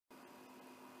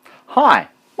Hi,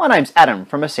 my name's Adam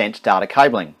from Ascent Data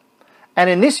Cabling, and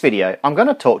in this video I'm going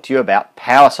to talk to you about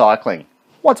power cycling.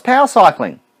 What's power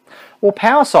cycling? Well,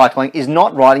 power cycling is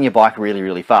not riding your bike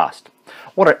really fast.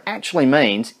 What it actually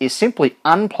means is simply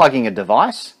unplugging a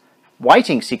device,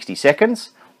 waiting 60 seconds,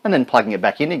 and then plugging it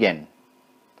back in again.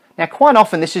 Now, quite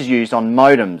often this is used on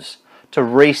modems to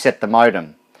reset the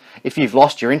modem. If you've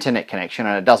lost your internet connection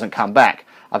and it doesn't come back,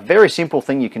 a very simple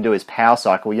thing you can do is power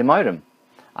cycle your modem.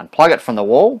 Unplug it from the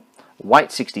wall,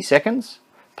 wait 60 seconds,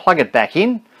 plug it back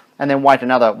in, and then wait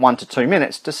another 1 to 2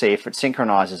 minutes to see if it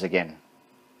synchronises again.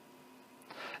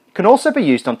 It can also be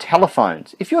used on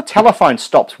telephones. If your telephone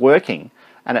stops working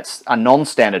and it's a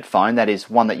non-standard phone, that is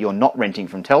one that you're not renting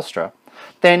from Telstra,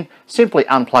 then simply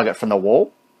unplug it from the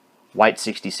wall, wait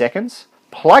 60 seconds,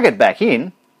 plug it back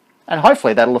in, and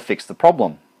hopefully that'll fix the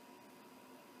problem.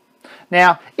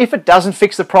 Now, if it doesn't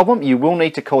fix the problem, you will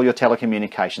need to call your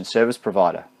telecommunication service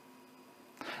provider.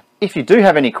 If you do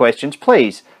have any questions,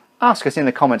 please ask us in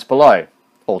the comments below.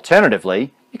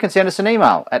 Alternatively, you can send us an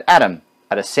email at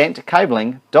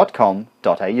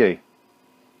adam@ascentcabling.com.au.